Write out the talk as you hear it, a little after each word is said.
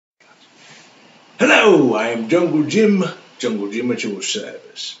Hello, I am Jungle Jim at your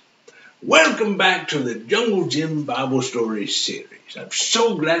service. Welcome back to the Jungle Jim Bible Story series. I'm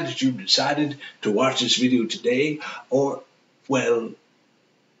so glad that you decided to watch this video today, or, well,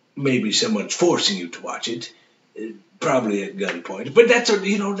 maybe someone's forcing you to watch it, probably at gunpoint, but that's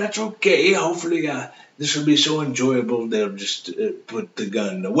okay. Hopefully this will be so enjoyable they'll just put the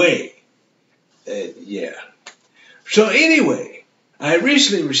gun away. Yeah. So anyway, I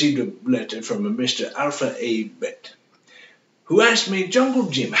recently received a letter from a Mr. Alpha A. Bet, who asked me,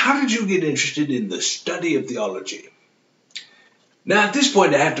 Jungle Jim, how did you get interested in the study of theology? Now, at this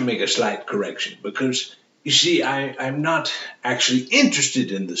point, I have to make a slight correction because, you see, I'm not actually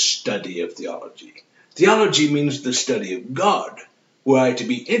interested in the study of theology. Theology means the study of God. Were I to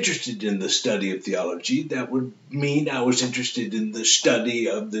be interested in the study of theology, that would mean I was interested in the study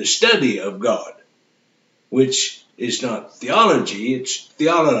of God, which is not theology, it's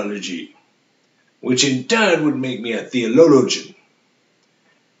theology, which in turn would make me a theologian.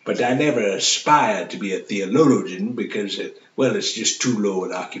 But I never aspired to be a theologian because, it's just too low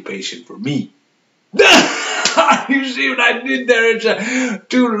an occupation for me. You see what I did there? It's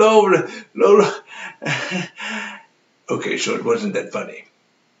too low. Okay, so it wasn't that funny.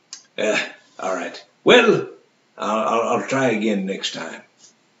 All right. Well, I'll try again next time.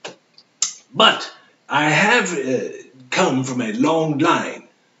 But I have come from a long line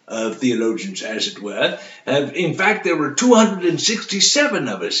of theologians, as it were. In fact, there were 267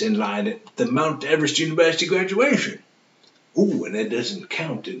 of us in line at the Mount Everest University graduation. Ooh, and that doesn't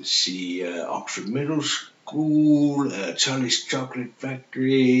count, Oxford Middle School, Charlie's Chocolate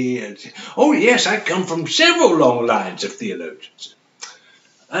Factory. Oh, yes, I come from several long lines of theologians.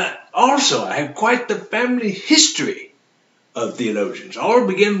 Also, I have quite the family history of theologians. All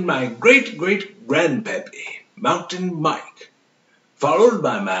began with my great-great-grandpappy, Mountain Mike, followed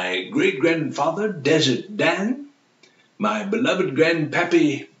by my great-grandfather, Desert Dan, my beloved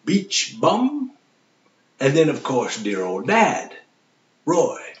grandpappy, Beach Bum, and then, of course, dear old Dad,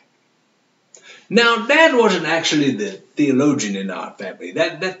 Roy. Now, Dad wasn't actually the theologian in our family.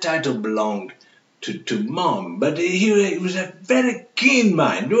 That title belonged to Mom, but he was a very keen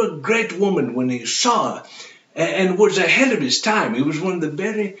mind, knew a great woman when he saw her, and was ahead of his time. He was one of the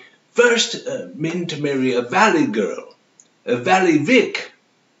very first men to marry a valley girl, a valley Vic.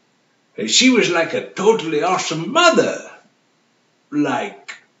 She was like a totally awesome mother,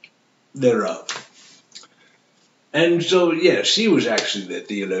 like thereof. And so, yes, he was actually the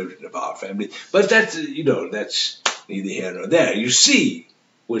theologian of our family. But that's neither here nor there. You see,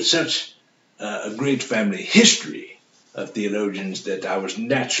 with such a great family history of theologians that I was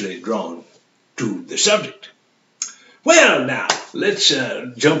naturally drawn to the subject. Well, now, let's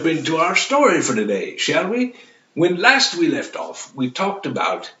jump into our story for today, shall we? When last we left off, we talked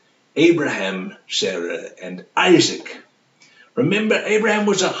about Abraham, Sarah, and Isaac. Remember, Abraham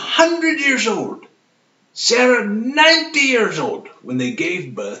was 100 years old. Sarah, 90 years old, when they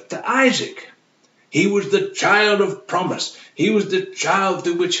gave birth to Isaac. He was the child of promise. He was the child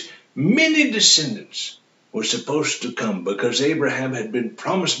through which many descendants were supposed to come, because Abraham had been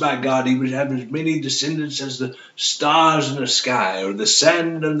promised by God he would have as many descendants as the stars in the sky or the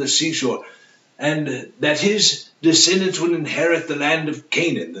sand on the seashore, and that his descendants would inherit the land of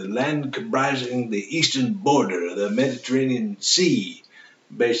Canaan, the land comprising the eastern border of the Mediterranean Sea,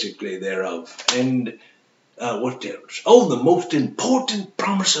 basically thereof. And what else? Oh, the most important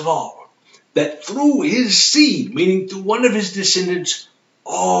promise of all, that through his seed, meaning through one of his descendants,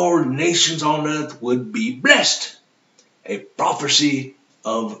 all nations on earth would be blessed. A prophecy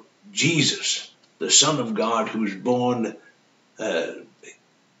of Jesus, the Son of God, who was born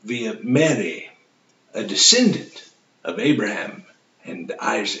via Mary, a descendant of Abraham and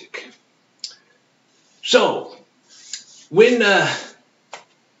Isaac. So, when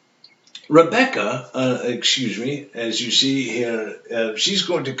Rebekah, as you see here, she's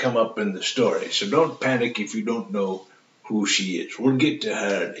going to come up in the story, so don't panic if you don't know who she is. We'll get to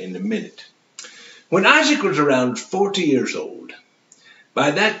her in a minute. When Isaac was around 40 years old,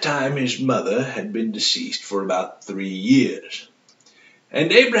 by that time his mother had been deceased for about 3 years,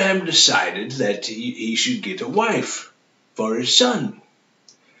 and Abraham decided that he should get a wife for his son.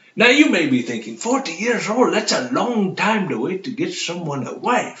 Now you may be thinking, 40 years old, that's a long time to wait to get someone a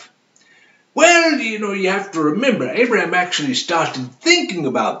wife. Well, you have to remember, Abraham actually started thinking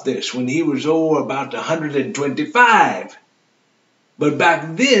about this when he was, about 125. But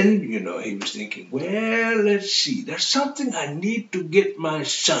back then, he was thinking, well, let's see, there's something I need to get my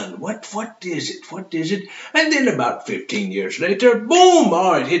son. What is it? And then about 15 years later, boom,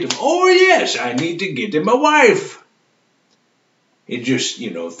 it hit him. Oh, yes, I need to get him a wife. It just,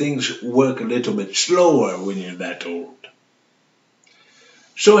 things work a little bit slower when you're that old.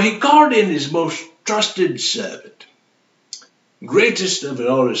 So he called in his most trusted servant, greatest of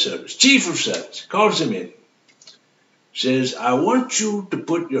all his servants, chief of servants, calls him in, says, I want you to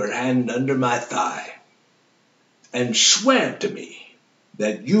put your hand under my thigh and swear to me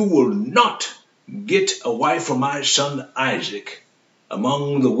that you will not get a wife for my son Isaac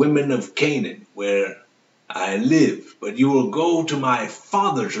among the women of Canaan where I live, but you will go to my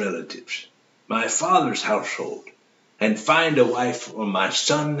father's relatives, my father's household, and find a wife for my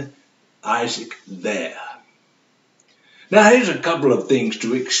son Isaac there. Now here's a couple of things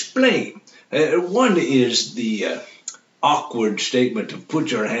to explain. One is the awkward statement of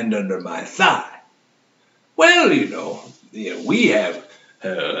put your hand under my thigh. Well, we have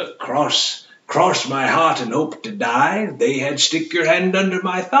cross my heart and hope to die. They had stick your hand under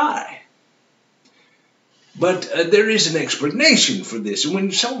my thigh. But there is an explanation for this.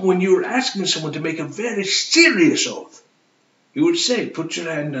 When you're asking someone to make a very serious oath, you would say, put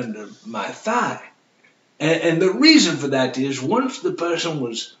your hand under my thigh. And the reason for that is once the person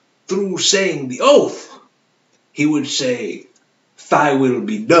was through saying the oath, he would say, thy will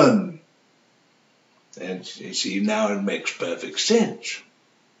be done. And you see, now it makes perfect sense.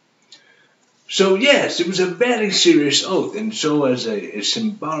 So yes, it was a very serious oath. And so as a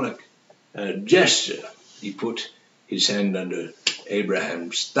symbolic gesture, he put his hand under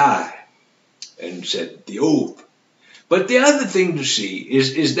Abraham's thigh and said the oath. But the other thing to see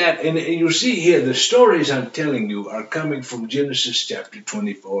is that, and you see here, the stories I'm telling you are coming from Genesis chapter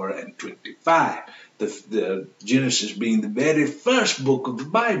 24 and 25. The Genesis being the very first book of the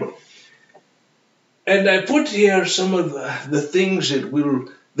Bible. And I put here some of the things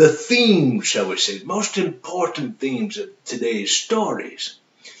the themes, shall we say, most important themes of today's stories.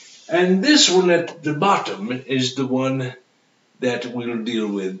 And this one at the bottom is the one that we'll deal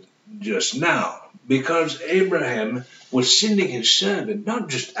with just now. Because Abraham was sending his servant not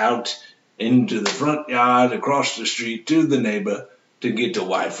just out into the front yard, across the street to the neighbor to get a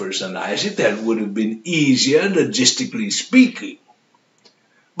wife for his son Isaac. That would have been easier, logistically speaking.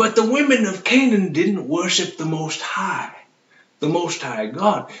 But the women of Canaan didn't worship the Most High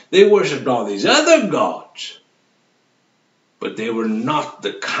God. They worshipped all these other gods. But they were not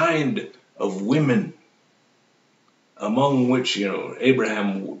the kind of women among which,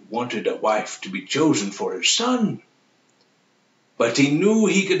 Abraham wanted a wife to be chosen for his son. But he knew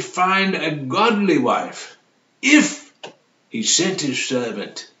he could find a godly wife if he sent his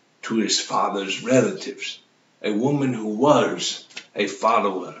servant to his father's relatives, a woman who was a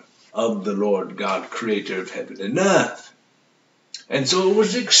follower of the Lord God, creator of heaven and earth. And so it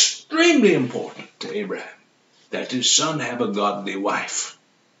was extremely important to Abraham that his son have a godly wife.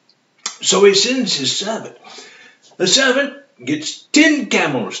 So he sends his servant. The servant gets 10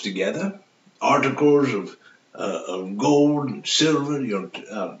 camels together, articles of gold and silver,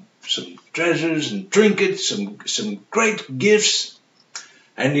 some treasures and trinkets, some great gifts,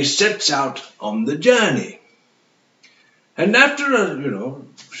 and he sets out on the journey. And after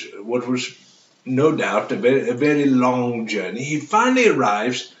what was no doubt a very long journey, he finally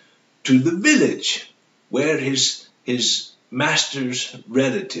arrives to the village where his master's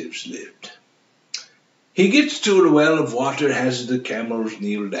relatives lived. He gets to a well of water, has the camels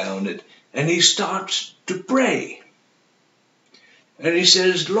kneel down, and he starts to pray. And he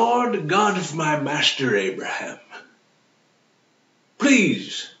says, Lord God of my master Abraham,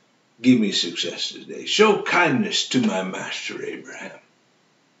 please give me success today. Show kindness to my master Abraham.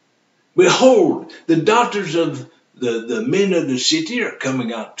 Behold, the daughters of the men of the city are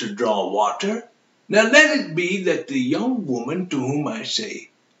coming out to draw water. Now let it be that the young woman to whom I say,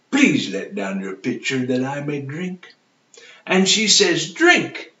 please let down your pitcher that I may drink. And she says,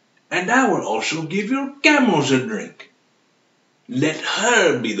 drink, and I will also give your camels a drink. Let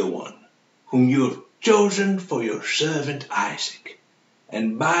her be the one whom you have chosen for your servant Isaac.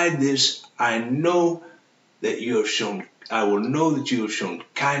 And by this I will know that you have shown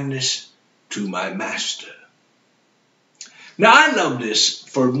kindness to my master. Now I love this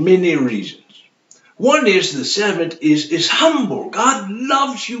for many reasons. One is the servant is humble. God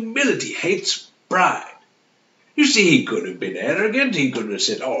loves humility, hates pride. You see, he could have been arrogant. He could have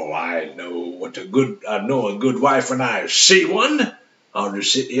said, oh, I know a good wife when I see one. I'll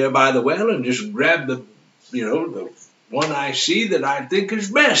just sit here by the well and just grab the one I see that I think is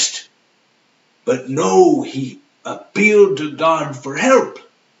best. But no, he appealed to God for help.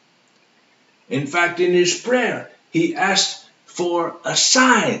 In fact, in his prayer, he asked for a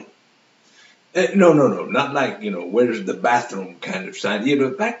sign. No, no, no, not like, where's the bathroom kind of sign.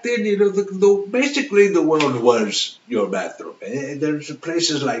 Back then, basically the world was your bathroom. There's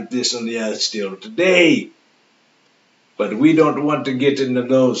places like this on the earth still today. But we don't want to get into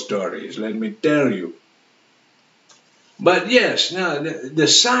those stories, let me tell you. But yes, now the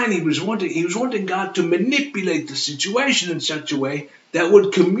sign he was wanting God to manipulate the situation in such a way that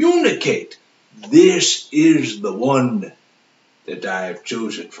would communicate, this is the one that I have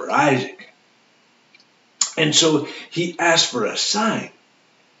chosen for Isaac. And so he asked for a sign.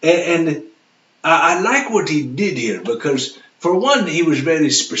 And I like what he did here because, for one, he was very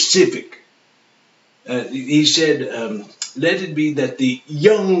specific. He said, let it be that the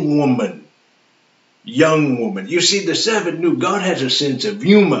young woman. You see, the servant knew God has a sense of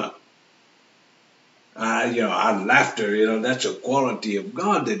humor. Our laughter, that's a quality of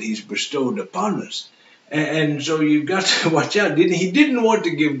God that he's bestowed upon us. And so you've got to watch out. He didn't want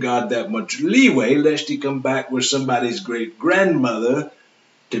to give God that much leeway lest he come back with somebody's great-grandmother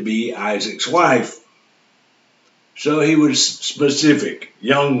to be Isaac's wife. So he was specific,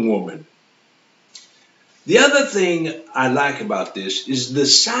 young woman. The other thing I like about this is the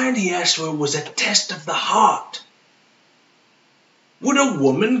sign he asked for was a test of the heart. Would a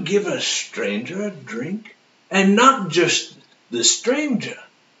woman give a stranger a drink? And not just the stranger.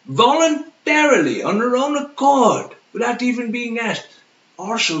 Voluntarily, on her own accord, without even being asked,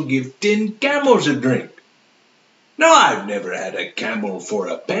 also give 10 camels a drink. Now, I've never had a camel for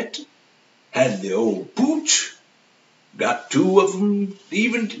a pet. Had the old pooch. Got 2 of them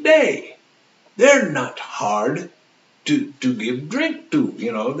even today. They're not hard to give drink to.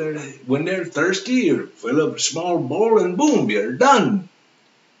 When they're thirsty, you fill up a small bowl and boom, you're done.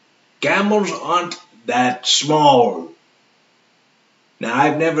 Camels aren't that small. Now,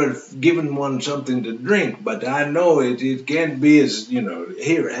 I've never given one something to drink, but I know it can't be as,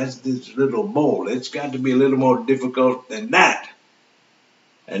 here, it has this little bowl. It's got to be a little more difficult than that.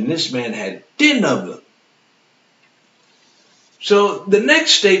 And this man had 10 of them. So the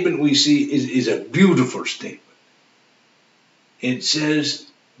next statement we see is a beautiful statement. It says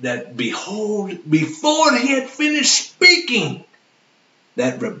that, behold, before he had finished speaking,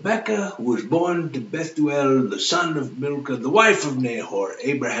 that Rebekah, who was born to Bethuel, the son of Milcah, the wife of Nahor,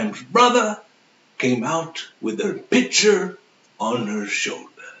 Abraham's brother, came out with her pitcher on her shoulder.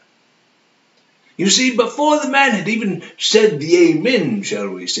 You see, before the man had even said the amen, shall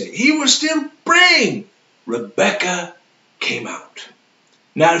we say, he was still praying. Rebekah came out.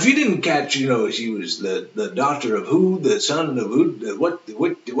 Now, if you didn't catch, she was the daughter of who, the son of who, what,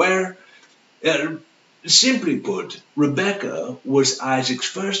 where. Simply put, Rebekah was Isaac's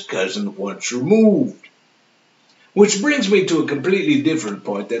first cousin once removed. Which brings me to a completely different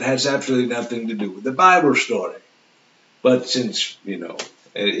point that has absolutely nothing to do with the Bible story. But since, the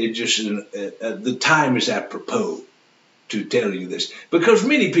time is apropos to tell you this. Because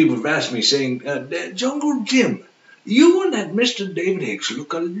many people have asked me saying, Jungle Jim, you and that Mr. David Hicks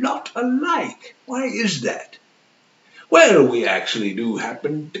look a lot alike. Why is that? Well, we actually do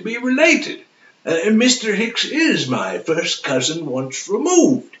happen to be related. Mr. Hicks is my first cousin once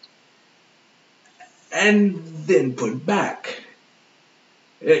removed. And then put back.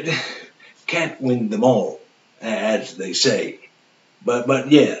 Can't win them all, as they say.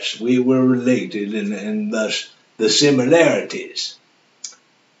 But yes, we were related and thus the similarities.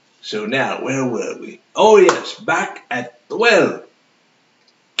 So now, where were we? Oh yes, back at the well.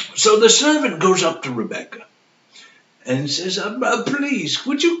 So the servant goes up to Rebekah and says, please,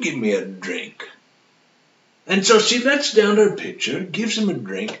 would you give me a drink? And so she lets down her pitcher, gives him a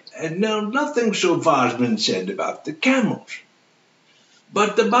drink, and now nothing so far has been said about the camels.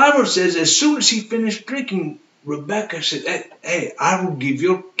 But the Bible says as soon as he finished drinking, Rebekah said, hey, I will give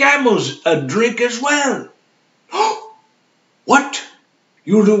your camels a drink as well. What?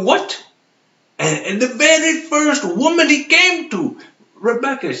 You'll do what? And the very first woman he came to,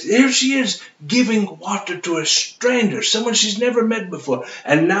 Rebekah, here she is giving water to a stranger, someone she's never met before.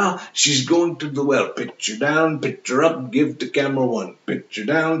 And now she's going to the well. Pitcher down, pitcher up, give to camel 1. Pitcher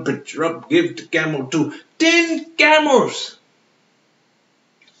down, pitcher up, give to camel 2. 10 camels.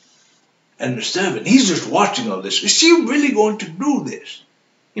 And the servant, he's just watching all this. Is she really going to do this?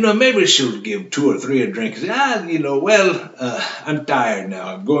 Maybe she'll give 2 or 3 a drink. Say, I'm tired now.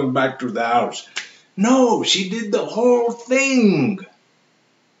 I'm going back to the house. No, she did the whole thing.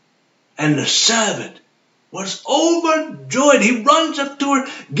 And the servant was overjoyed. He runs up to her,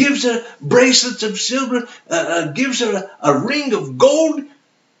 gives her bracelets of silver, gives her a ring of gold.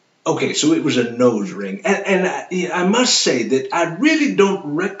 Okay, so it was a nose ring. And I must say that I really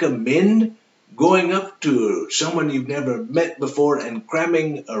don't recommend going up to someone you've never met before and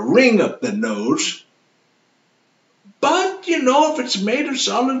cramming a ring up the nose. But, if it's made of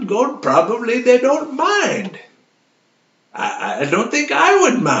solid gold, probably they don't mind. I don't think I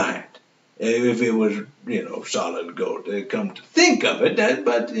would mind if it was, solid gold. Come to think of it,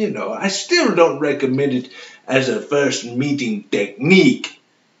 but, I still don't recommend it as a first meeting technique.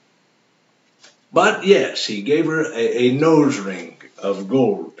 But yes, he gave her a nose ring of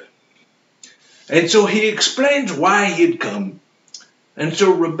gold. And so he explains why he'd come. And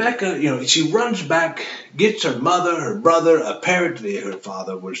so Rebekah, she runs back, gets her mother, her brother. Apparently her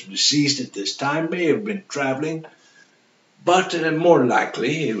father was deceased at this time, may have been traveling. But more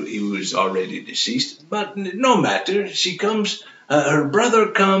likely he was already deceased. But no matter, she comes, her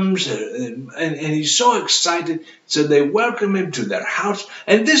brother comes, and he's so excited. So they welcome him to their house.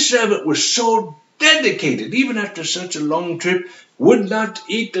 And this servant was so dedicated, even after such a long trip, would not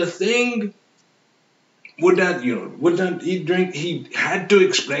eat a thing, would not eat, drink. He had to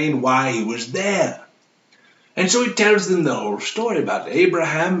explain why he was there. And so he tells them the whole story about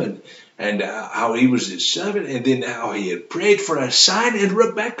Abraham and how he was his servant, and then how he had prayed for a sign, and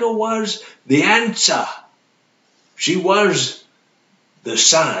Rebekah was the answer. She was the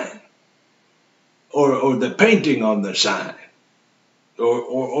sign, or the painting on the sign,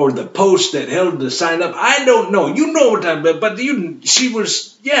 or the post that held the sign up. I don't know. You know what I mean, but she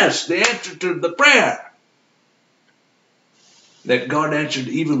was, yes, the answer to the prayer that God answered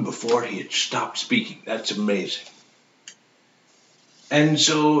even before he had stopped speaking. That's amazing. And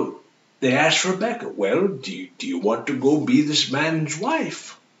so they asked Rebekah, well, do you want to go be this man's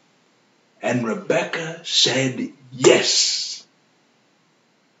wife? And Rebekah said yes.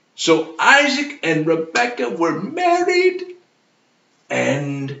 So Isaac and Rebekah were married,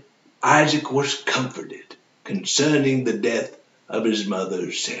 and Isaac was comforted concerning the death of his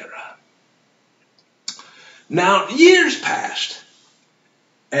mother Sarah. Now, years passed,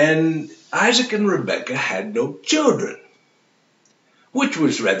 and Isaac and Rebekah had no children, which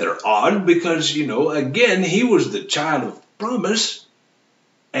was rather odd because, again, he was the child of promise,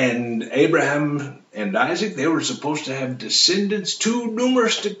 and Abraham and Isaac, they were supposed to have descendants too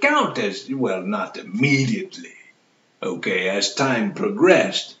numerous to count, not immediately, as time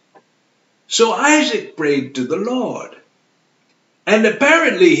progressed. So Isaac prayed to the Lord, and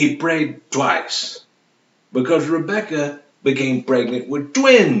apparently he prayed twice, because Rebekah became pregnant with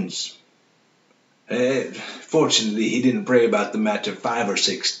twins. Fortunately, he didn't pray about the matter 5 or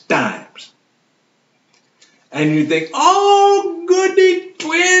 6 times. And you think, oh, goody,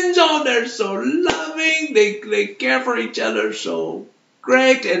 twins, oh, they're so loving, they care for each other so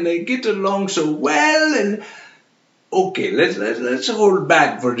great, and they get along so well. And okay, let's hold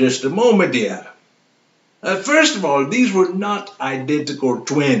back for just a moment here. First of all, these were not identical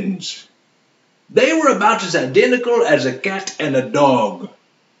twins. They were about as identical as a cat and a dog.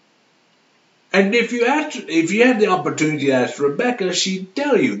 And if you had the opportunity to ask Rebekah, she'd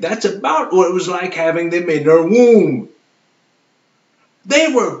tell you that's about what it was like having them in her womb. They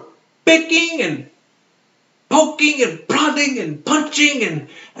were picking and poking and prodding and punching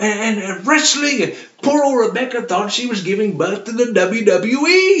and wrestling. And poor old Rebekah thought she was giving birth to the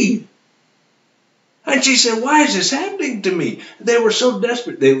WWE. And she said, why is this happening to me? They were so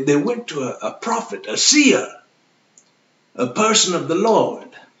desperate. They went to a prophet, a seer, a person of the Lord.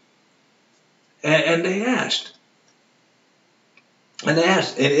 And they asked. And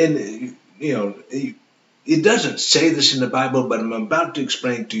it doesn't say this in the Bible, but I'm about to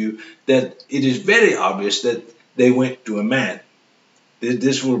explain to you that it is very obvious that they went to a man.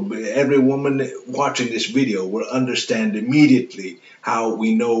 Every woman watching this video will understand immediately how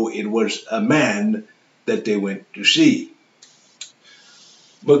we know it was a man that they went to see.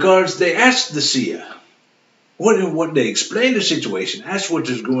 Because they asked the seer, what they explained the situation, asked what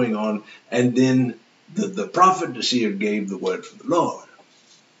is going on, and then the prophet, the seer, gave the word from the Lord.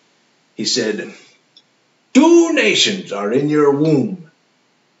 He said, 2 nations are in your womb.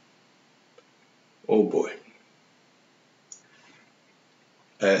 Oh boy.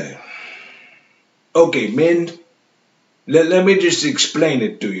 Okay, men, let me just explain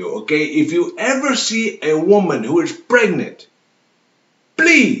it to you, okay? If you ever see a woman who is pregnant,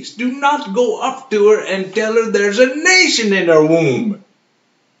 please do not go up to her and tell her there's a nation in her womb.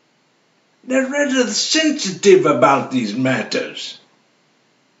 They're rather sensitive about these matters.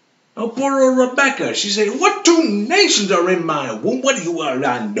 Oh, poor old Rebekah. She said, what two nations are in my womb? What do you are?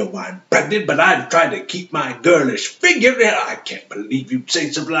 I know I'm pregnant, but I try to keep my girlish figure. I can't believe you'd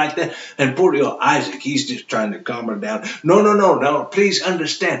say something like that. And poor old Isaac, he's just trying to calm her down. No. Please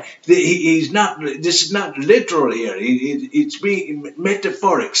understand. He's not. This is not literal here. It's being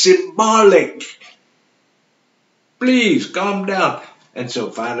metaphoric, symbolic. Please calm down. And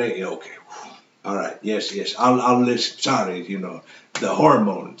so finally, okay. All right, yes, I'll listen. Sorry, the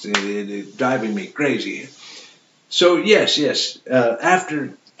hormones, it's driving me crazy here. So, yes,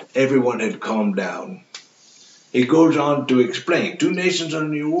 after everyone had calmed down, he goes on to explain, two nations are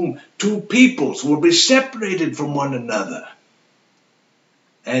in your womb, two peoples will be separated from one another,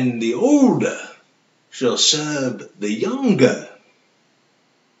 and the older shall serve the younger.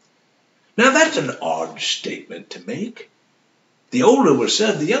 Now, that's an odd statement to make. The older will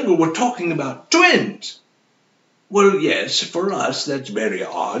serve the younger. We're talking about twins. Well, yes, for us, that's very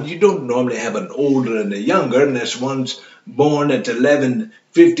odd. You don't normally have an older and a younger unless one's born at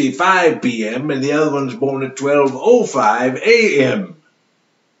 11:55 p.m. and the other one's born at 12:05 a.m.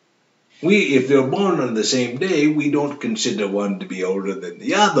 If they're born on the same day, we don't consider one to be older than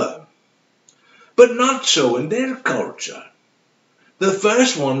the other. But not so in their culture. The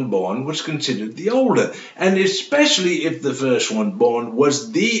first one born was considered the older, and especially if the first one born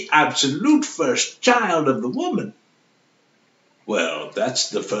was the absolute first child of the woman. Well, that's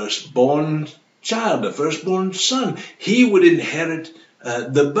the firstborn child, the firstborn son. He would inherit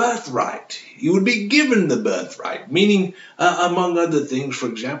the birthright. He would be given the birthright, meaning, among other things, for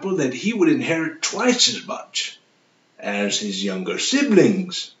example, that he would inherit twice as much as his younger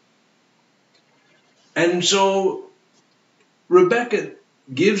siblings. And so Rebekah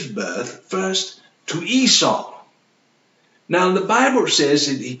gives birth first to Esau. Now, the Bible says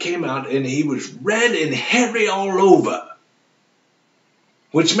that he came out and he was red and hairy all over,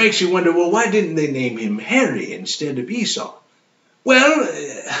 which makes you wonder, well, why didn't they name him Hairy instead of Esau? Well,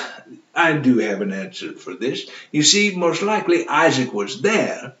 I do have an answer for this. You see, most likely Isaac was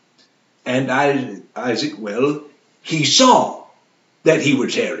there, and Isaac, well, he saw that he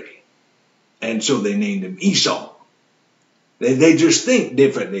was hairy, and so they named him Esau. They just think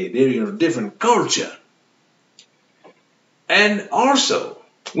differently. They're different culture. And also,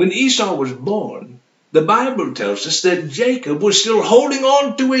 when Esau was born, the Bible tells us that Jacob was still holding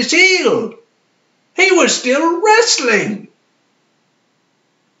on to his heel. He was still wrestling.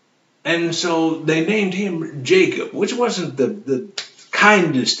 And so they named him Jacob, which wasn't the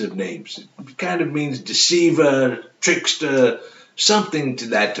kindest of names. It kind of means deceiver, trickster, something to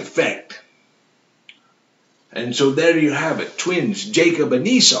that effect. And so there you have it, twins, Jacob and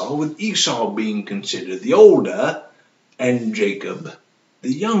Esau, with Esau being considered the older and Jacob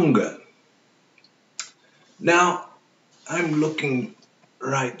the younger. Now, I'm looking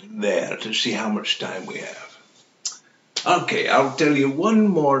right there to see how much time we have. Okay, I'll tell you one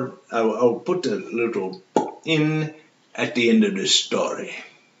more. I'll put a little in at the end of this story,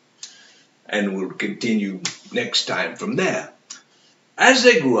 and we'll continue next time from there. As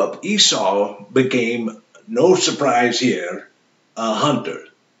they grew up, Esau became, no surprise here, a hunter.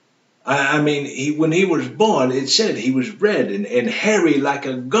 I mean, when he was born, it said he was red and hairy like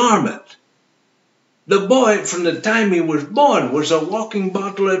a garment. The boy, from the time he was born, was a walking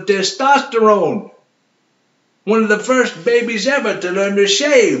bottle of testosterone. One of the first babies ever to learn to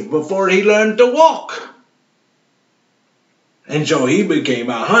shave before he learned to walk. And so he became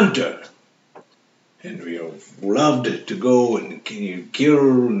a hunter. And loved to go and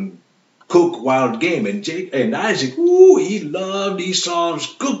kill and cook wild game. And Isaac, he loved Esau's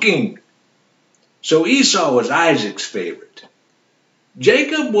cooking. So Esau was Isaac's favorite.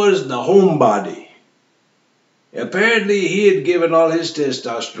 Jacob was the homebody. Apparently he had given all his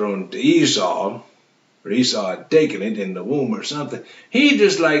testosterone to Esau, or Esau had taken it in the womb or something. He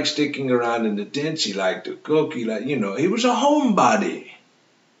just liked sticking around in the tents. He liked to cook. He was a homebody.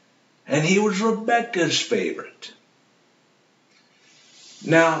 And he was Rebekah's favorite.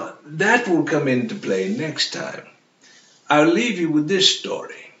 Now, that will come into play next time. I'll leave you with this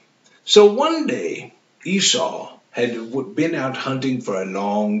story. So one day, Esau had been out hunting for a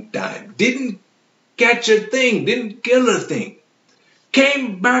long time. Didn't catch a thing, didn't kill a thing.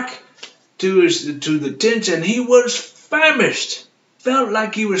 Came back to the tents and he was famished. Felt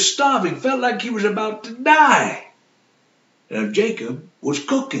like he was starving, felt like he was about to die. Now Jacob was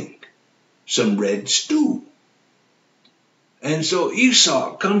cooking some red stew. And so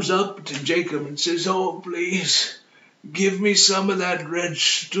Esau comes up to Jacob and says, "Oh, please, give me some of that red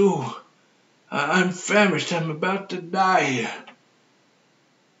stew. I'm famished, I'm about to die here."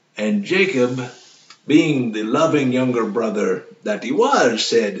 And Jacob, being the loving younger brother that he was,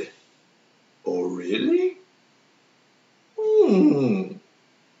 said, Oh, really?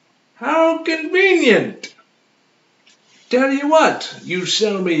 How convenient. Tell you what, you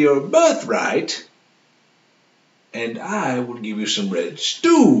sell me your birthright, and I will give you some red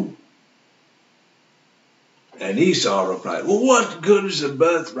stew. And Esau replied, well, what good is a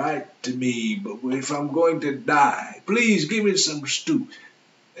birthright to me, but if I'm going to die? Please give me some stew.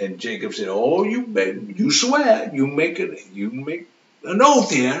 And Jacob said, oh, you swear, you make an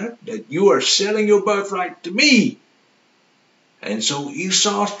oath here that you are selling your birthright to me. And so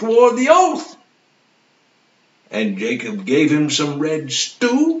Esau swore the oath. And Jacob gave him some red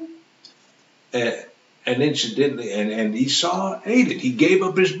stew. And incidentally, and Esau ate it. He gave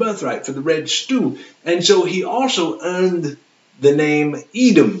up his birthright for the red stew. And so he also earned the name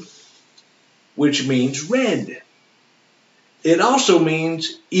Edom, which means red. It also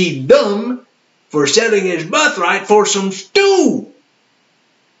means Edom for selling his birthright for some stew.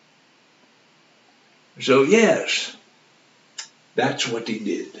 So yes, that's what he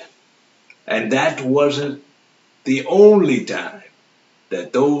did. And that wasn't the only time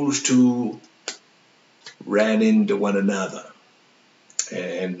that those two ran into one another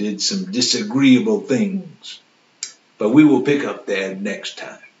and did some disagreeable things. But we will pick up there next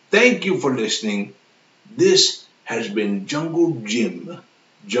time. Thank you for listening. This has been Jungle Jim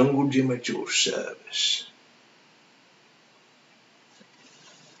at your service.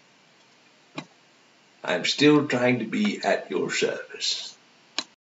 I'm still trying to be at your service.